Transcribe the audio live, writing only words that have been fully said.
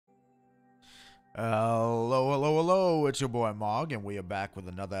Hello, hello, hello, it's your boy Mog, and we are back with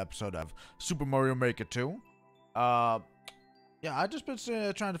another episode of Super Mario Maker 2. Yeah, I just been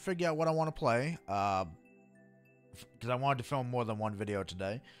trying to figure out what I want to play, because I wanted to film more than one video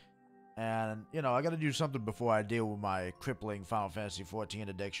today. And, you know, I gotta do something before I deal with my crippling Final Fantasy XIV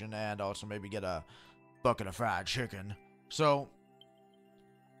addiction, and also maybe get a bucket of fried chicken. So,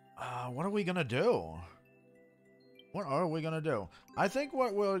 what are we gonna do? What are we gonna do? I think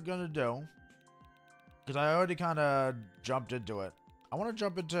what we're gonna do, because I already kind of jumped into it. I want to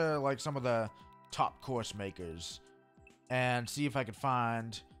jump into like some of the top course makers and see if I can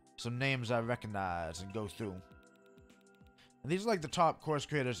find some names I recognize and go through. And these are like the top course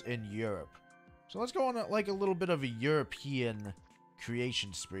creators in Europe. So let's go on like a little bit of a European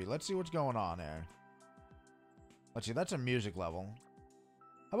creation spree. Let's see what's going on there. Let's see, that's a music level.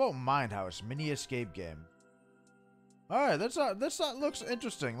 How about Mindhouse, mini escape game? Alright, this looks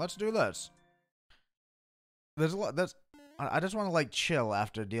interesting. Let's do this. There's a lot. I just want to like chill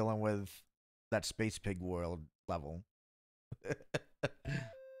after dealing with that Space Pig World level.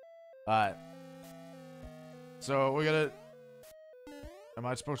 Alright. So we're gonna. Am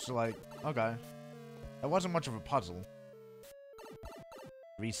I supposed to like? Okay. That wasn't much of a puzzle.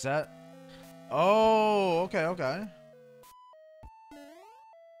 Reset. Oh, okay, okay.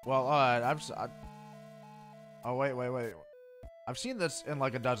 Well, alright. Oh wait. I've seen this in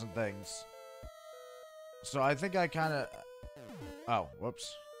like a dozen things. So I think I kind of... Oh,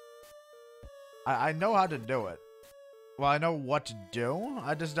 whoops. I know how to do it. Well, I know what to do.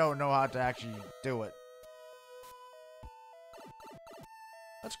 I just don't know how to actually do it.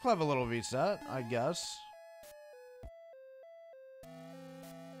 That's a clever little reset, I guess.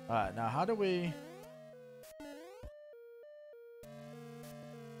 Alright, now how do we...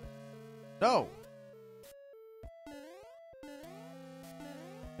 No!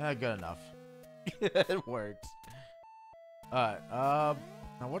 Yeah, good enough. It works. Alright, now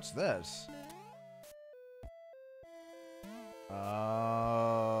what's this?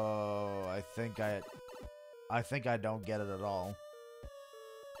 Oh, I think I don't get it at all.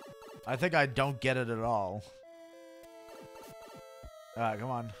 I think I don't get it at all. Alright, come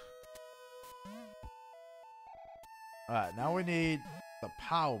on. Alright, now we need the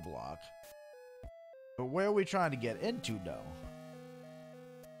power block. But where are we trying to get into, though?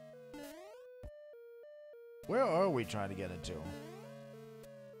 Where are we trying to get into?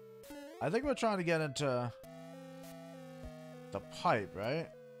 I think we're trying to get into the pipe, right?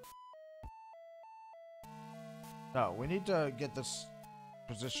 No, we need to get this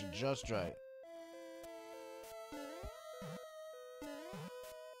position just right.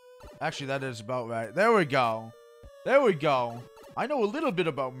 Actually, that is about right. There we go. There we go. I know a little bit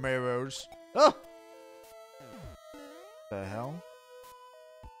about mirrors. Oh! The hell?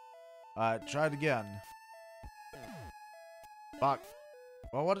 Alright, try it again. Fuck.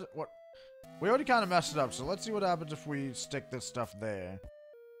 Well, what? We already kind of messed it up, so let's see what happens if we stick this stuff there.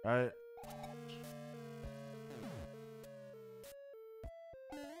 Alright.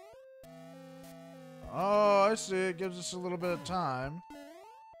 Oh, I see. It gives us a little bit of time.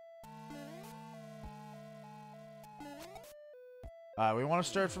 Alright, we want to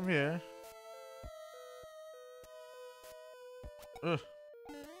start from here. Ugh.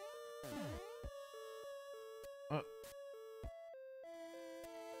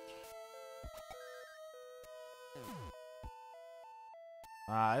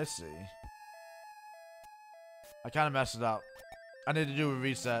 I see. I kind of messed it up. I need to do a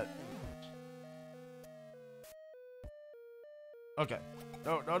reset. Okay.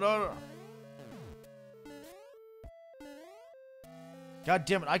 No. God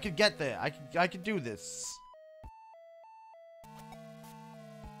damn it, I could get there. I could do this.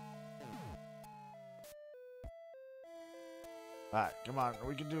 Alright, come on.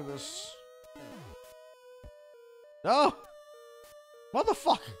 We can do this. No!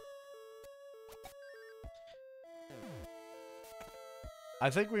 Motherfucker! I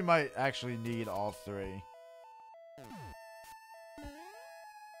think we might actually need all three.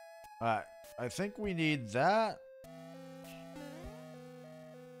 Alright, I think we need that.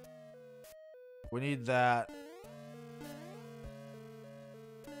 We need that.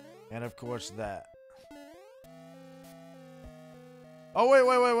 And of course that. Oh,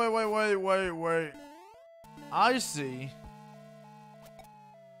 wait. I see.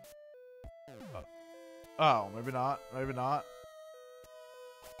 Oh, maybe not.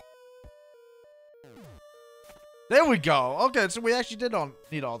 There we go. Okay, so we actually did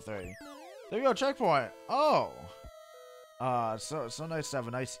need all three. There we go, checkpoint. Oh. So nice to have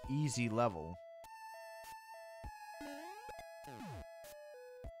a nice easy level.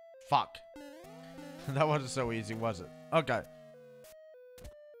 Fuck. That wasn't so easy, was it? Okay.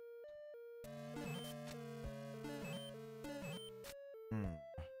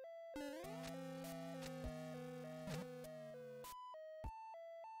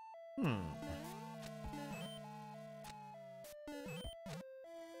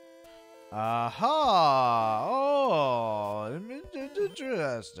 Aha! Oh,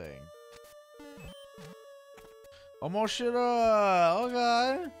 interesting. Omoshira!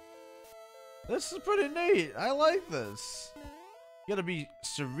 Okay. This is pretty neat. I like this. You gotta be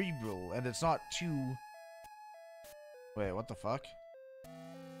cerebral, and it's not too... Wait, what the fuck?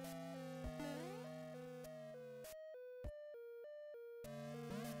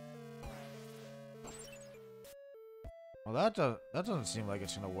 Well, that doesn't seem like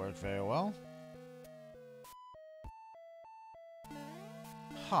it's gonna work very well.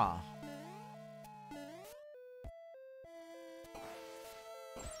 Huh.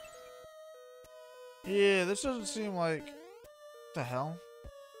 Yeah, this doesn't seem like... What the hell?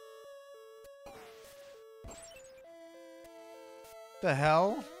 The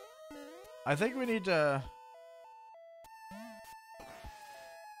hell? I think we need to...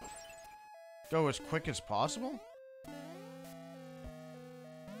 go as quick as possible?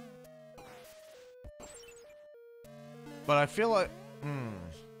 But I feel like...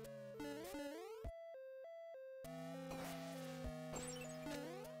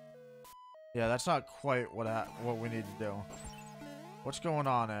 Yeah, that's not quite what we need to do. What's going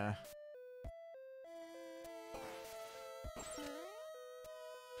on there?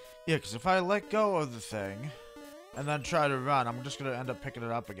 Yeah, because if I let go of the thing and then try to run, I'm just going to end up picking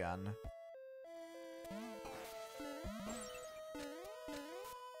it up again.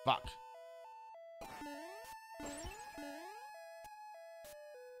 Fuck.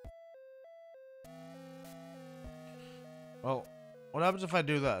 Well, what happens if I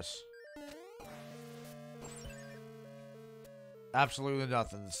do this? Absolutely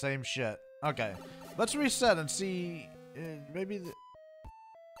nothing. The same shit. Okay. Let's reset and see... maybe the...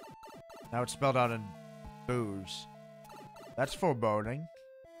 Now it's spelled out in booze. That's foreboding.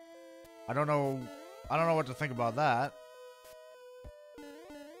 I don't know what to think about that.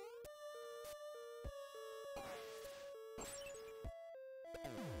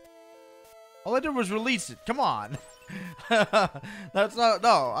 All I did was release it. Come on. That's not...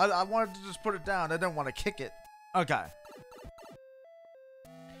 No, I wanted to just put it down. I didn't want to kick it. Okay.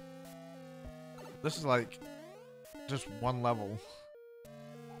 This is like... just one level.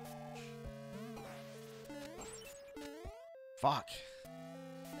 Fuck.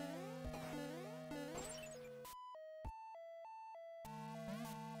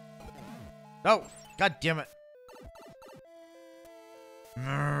 No! God damn it.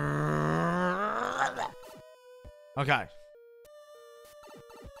 Okay.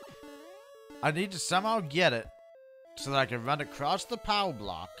 I need to somehow get it so that I can run across the power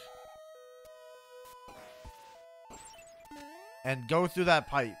block and go through that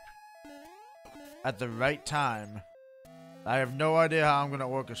pipe at the right time. I have no idea how I'm going to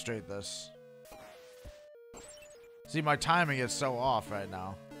orchestrate this. See, my timing is so off right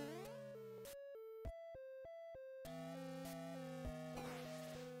now.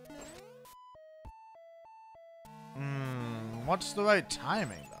 What's the right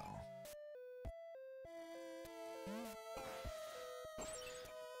timing, though?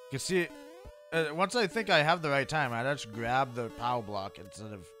 You see, once I think I have the right time, I just grab the power block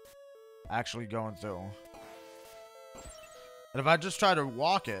instead of actually going through. And if I just try to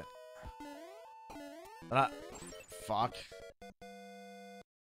walk it, then fuck.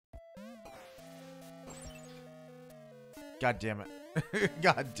 God damn it.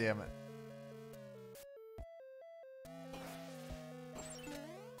 God damn it.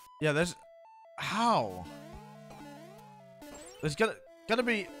 Yeah, there's... How? There's gotta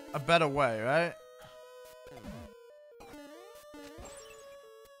be a better way, right?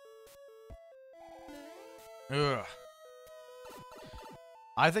 Ugh.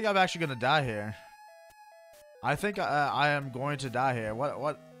 I think I'm actually gonna die here. I think I am going to die here.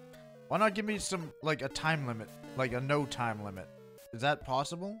 What? Why not give me some, like, a time limit? Like, a no time limit. Is that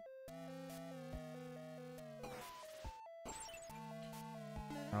possible?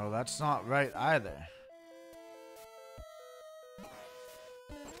 No, that's not right either.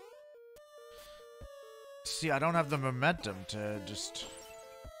 See, I don't have the momentum to just...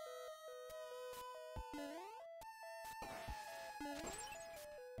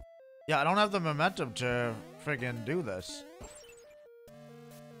 Yeah, I don't have the momentum to friggin' do this.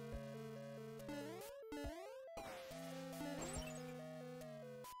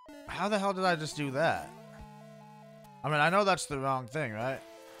 How the hell did I just do that? I mean, I know that's the wrong thing, right?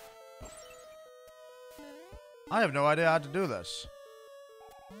 I have no idea how to do this.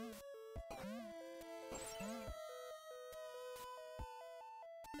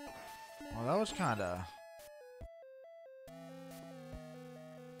 Well, that was kinda...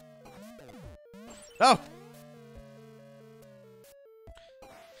 Oh!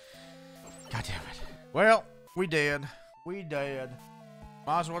 God damn it. Well, we did. We did.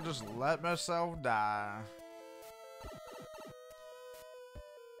 Might as well just let myself die.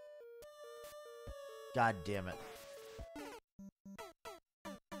 God damn it.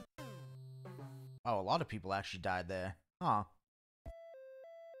 Oh, a lot of people actually died there. Huh.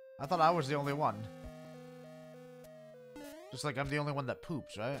 I thought I was the only one. Just like I'm the only one that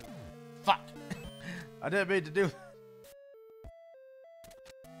poops, right? Fuck! I didn't mean to do that.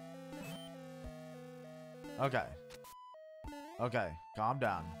 Okay. Okay, calm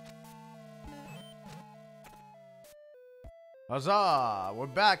down. Huzzah! We're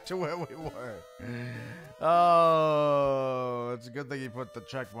back to where we were. Oh, it's a good thing he put the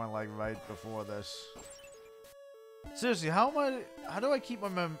checkpoint like right before this. Seriously, how do I keep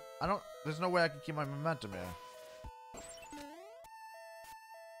my there's no way I can keep my momentum here.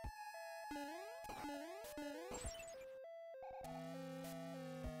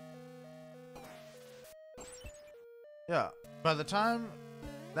 Yeah, by the time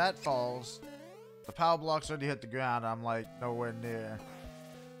that falls, the power block's already hit the ground. I'm like nowhere near.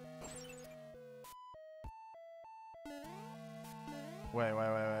 Wait.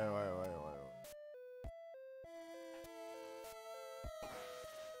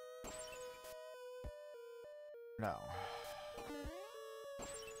 No.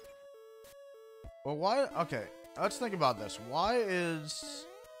 Well, why? Okay, let's think about this. Why is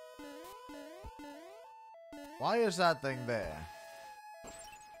that thing there?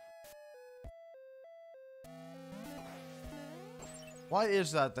 Why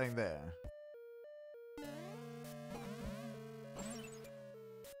is that thing there?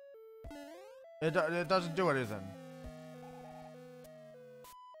 It doesn't do anything.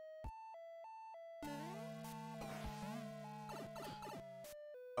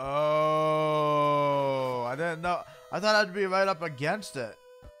 Oh, I didn't know. I thought I'd be right up against it.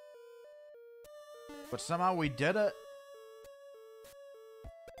 But somehow we did it.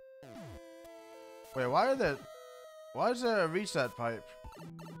 Wait, why is there a reset pipe?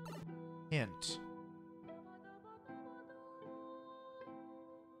 Hint.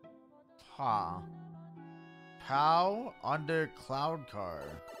 Ha. Pow under cloud car.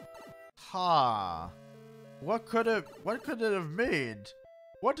 Ha. What could it have made?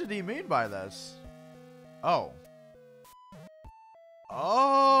 What did he mean by this? Oh.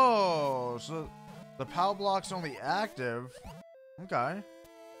 Oh, so the power block's only active. Okay.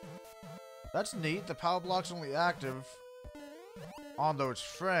 That's neat. The power block's only active on those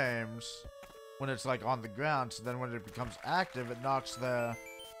frames when it's like on the ground. So then when it becomes active, it knocks the...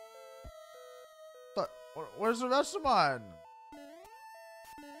 Where's the rest of mine?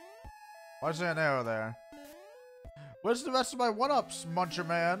 Why is there an arrow there? Where's the rest of my one-ups, Muncher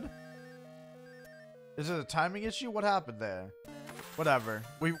Man? Is it a timing issue? What happened there? Whatever.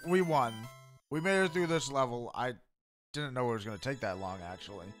 We won. We made it through this level. I didn't know it was going to take that long,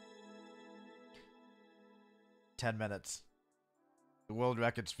 actually. 10 minutes. The world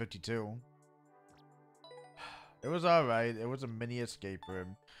record's 52. It was alright. It was a mini escape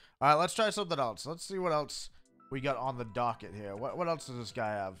room. Alright, let's try something else. Let's see what else we got on the docket here. What else does this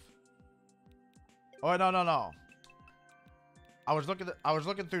guy have? Oh, no. I was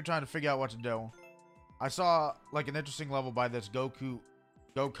looking through trying to figure out what to do. I saw like an interesting level by this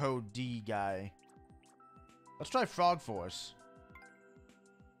Goko D guy. Let's try Frog Force.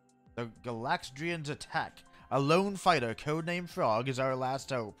 The Galaxdrian's attack. A lone fighter, codenamed Frog, is our last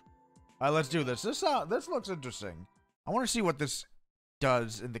hope. Alright, let's do this. This looks interesting. I want to see what this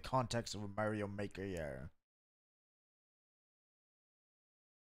does in the context of a Mario Maker here.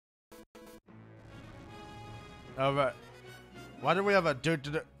 Alright. Why do we have a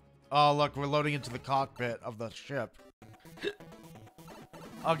Oh, look, we're loading into the cockpit of the ship.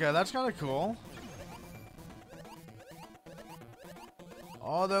 Okay, that's kind of cool.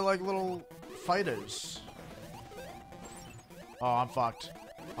 Oh, they're like little fighters. Oh, I'm fucked.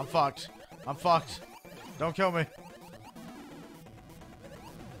 I'm fucked. I'm fucked. Don't kill me.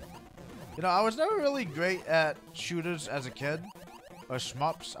 You know, I was never really great at shooters as a kid. Or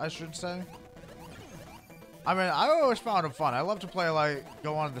shmups, I should say. I mean, I always found them fun. I love to play, like,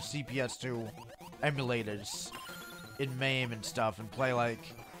 go on the CPS2 emulators in MAME and stuff and play,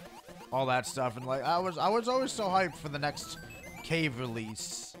 like, all that stuff. And, like, I was always so hyped for the next Cave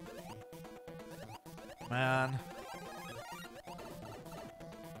release. Man.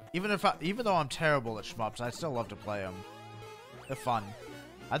 Even though I'm terrible at shmups, I still love to play them. They're fun.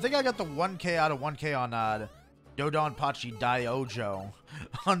 I think I got the 1K out of 1K on Dodonpachi Daiojo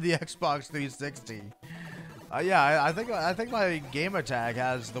on the Xbox 360. Yeah, I think my gamer tag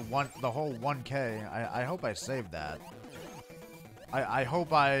has the whole 1K. I hope I saved that. I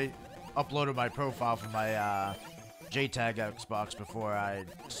hope I uploaded my profile from my JTAG Xbox before I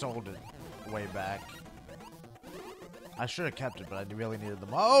sold it way back. I should have kept it, but I really needed them.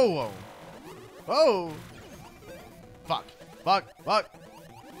 Oh! Oh! Fuck. Fuck. Fuck.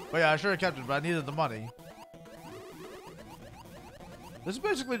 But yeah, I should have kept it, but I needed the money. This is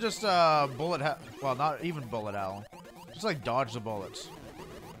basically just bullet hell. Well, not even bullet hell. Just like dodge the bullets.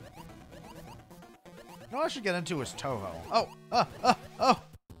 You know what I should get into is Toho. Oh! Oh!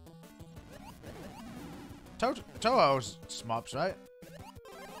 Toho's smups, right?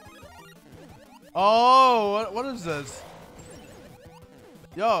 Oh! What is this?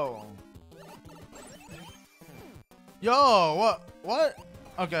 Yo! Yo! What? What?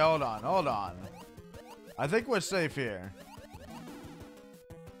 Okay, hold on. Hold on. I think we're safe here.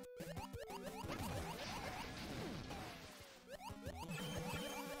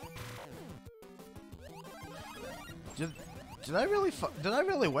 Did I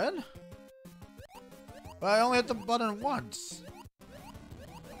really win? Well, I only hit the button once.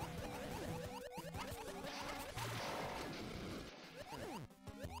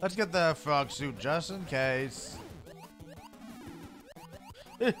 Let's get the frog suit just in case.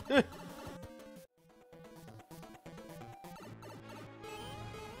 Yeah,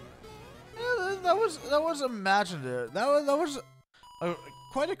 that was imaginative. That was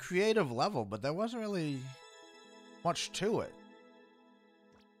quite a creative level, but there wasn't really much to it.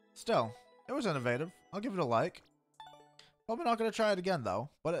 Still, it was innovative. I'll give it a like. Probably not gonna try it again though,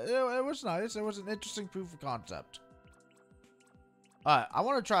 but it was nice. It was an interesting proof of concept. Alright, I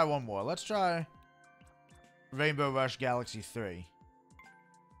want to try one more. Let's try Rainbow Rush Galaxy 3.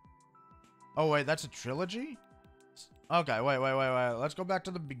 Oh wait, that's a trilogy? Okay, wait. Let's go back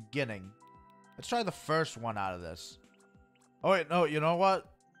to the beginning. Let's try the first one out of this. Oh wait, no, you know what?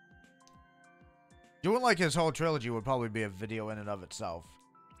 Doing like his whole trilogy would probably be a video in and of itself.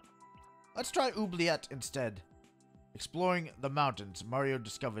 Let's try Oubliette instead. Exploring the mountains, Mario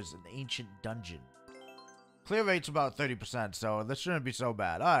discovers an ancient dungeon. Clear rate's about 30%, so this shouldn't be so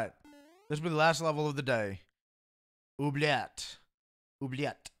bad. Alright, this will be the last level of the day. Oubliette.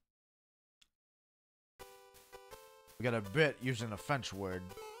 Oubliette. We got a bit using a French word.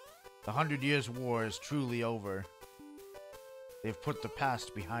 The 100 Years' War is truly over. They've put the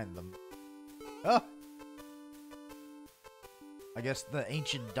past behind them. Ah! I guess the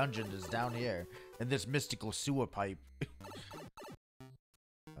ancient dungeon is down here, in this mystical sewer pipe.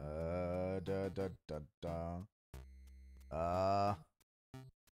 Huh.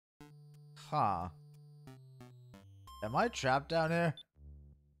 Am I trapped down here?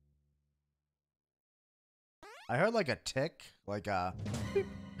 I heard like a tick, like a...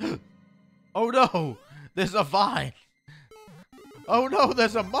 Oh no! There's a vine! Oh no,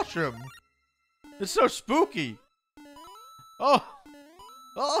 there's a mushroom! It's so spooky! Oh!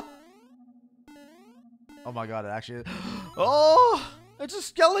 Oh! Oh my god, it actually is. Oh! It's a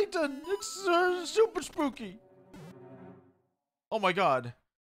skeleton! It's super spooky! Oh my god.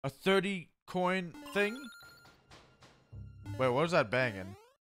 A 30 coin thing? Wait, what was that banging?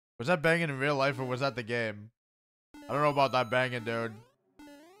 Was that banging in real life or was that the game? I don't know about that banging, dude.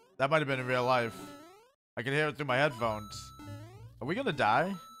 That might have been in real life. I can hear it through my headphones. Are we gonna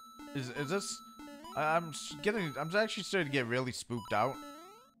die? Is this... I'm actually starting to get really spooked out.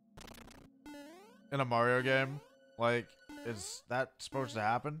 In a Mario game. Like, is that supposed to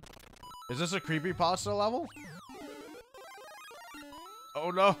happen? Is this a creepypasta level?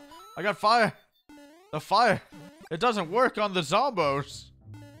 Oh no! I got fire! The fire! It doesn't work on the zombos!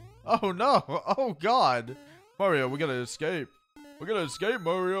 Oh no! Oh god! Mario, we gotta escape. We gotta escape,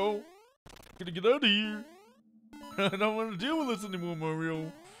 Mario! Gotta get out of here! I don't want to deal with this anymore,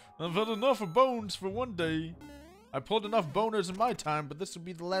 Mario. I've had enough of bones for one day. I pulled enough boners in my time, but this will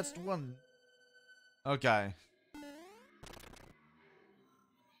be the last one. Okay.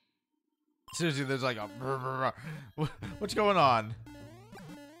 Seriously, there's like a... What's going on?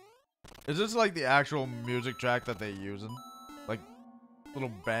 Is this like the actual music track that they're using? Like,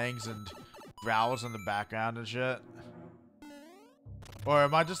 little bangs and growls in the background and shit? Or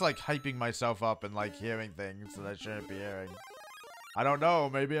am I just like hyping myself up and like hearing things that I shouldn't be hearing? I don't know.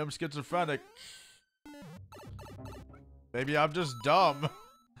 Maybe I'm schizophrenic. Maybe I'm just dumb.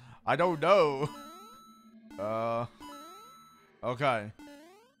 I don't know. Okay.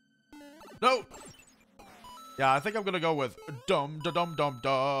 No! Yeah, I think I'm gonna go with dum da dum dum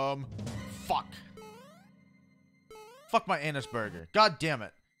dum. Fuck. Fuck my anus burger. God damn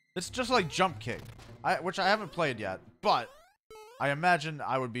it. It's just like Jump Kick, which I haven't played yet, but I imagine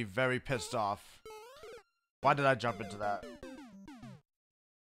I would be very pissed off. Why did I jump into that?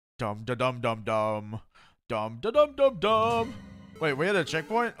 Dum da dum dum dum. Dum da dum dum dum. Wait, we had a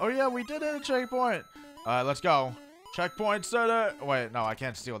checkpoint? Oh yeah, we did hit a checkpoint. Alright, let's go. Checkpoint center. Wait, no, I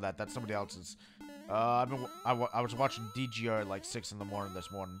can't steal that. That's somebody else's. I was watching DGR at like 6 in the morning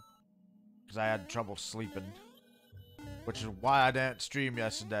this morning. Because I had trouble sleeping. Which is why I didn't stream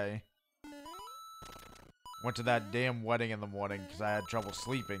yesterday. Went to that damn wedding in the morning because I had trouble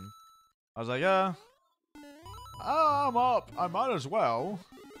sleeping. I was like, yeah. I'm up. I might as well.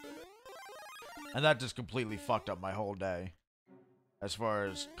 And that just completely fucked up my whole day. As far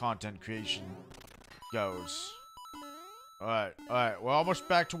as content creation goes. Alright, alright. We're almost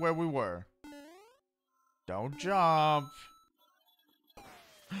back to where we were. Don't jump.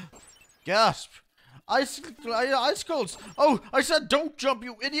 Gasp. Icicles. Oh, I said don't jump,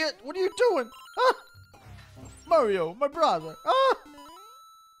 you idiot. What are you doing? Ah! Mario, my brother. Ah!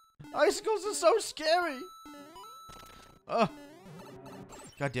 Icicles are so scary. God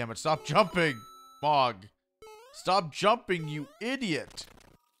damn it. Stop jumping, Mog. Stop jumping, you idiot.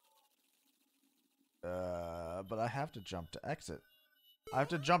 But I have to jump to exit. I have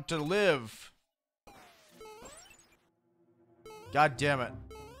to jump to live. God damn it.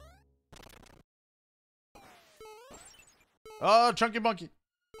 Oh, Chunky Monkey.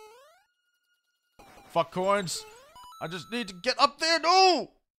 Fuck coins. I just need to get up there. No!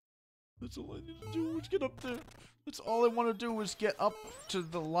 That's all I need to do is get up there. That's all I want to do is get up to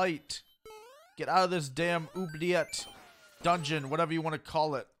the light. Get out of this damn oubliette dungeon, whatever you want to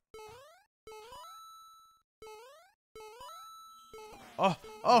call it.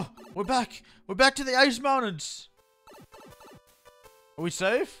 Oh, we're back. We're back to the Ice Mountains. Are we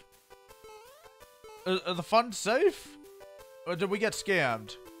safe? Are the funds safe? Or did we get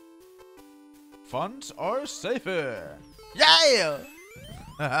scammed? Funds are safer. Yeah!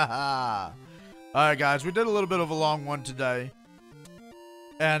 Alright guys, we did a little bit of a long one today.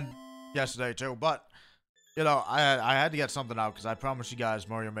 And yesterday too, but you know, I had to get something out because I promised you guys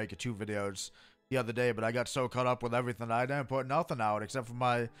Mario Maker 2 videos the other day, but I got so caught up with everything I didn't put nothing out except for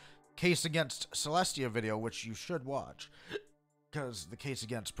my Case Against Celestia video, which you should watch. Because the case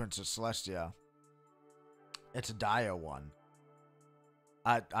against Princess Celestia, it's a dire one.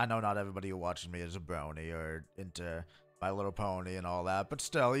 I know not everybody who watches me is a brony or into My Little Pony and all that, but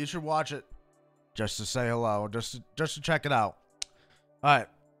still, you should watch it just to say hello, just to check it out. Alright.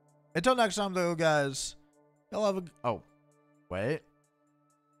 Until next time, though, guys. You'll have a... Oh. Wait.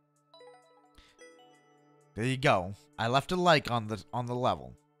 There you go. I left a like on the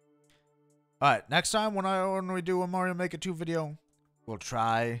level. Alright, next time when we do a Mario Maker 2 video, we'll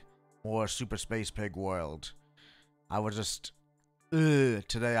try more Super Space Pig World. I was just...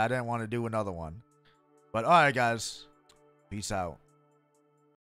 today I didn't want to do another one. But alright, guys. Peace out.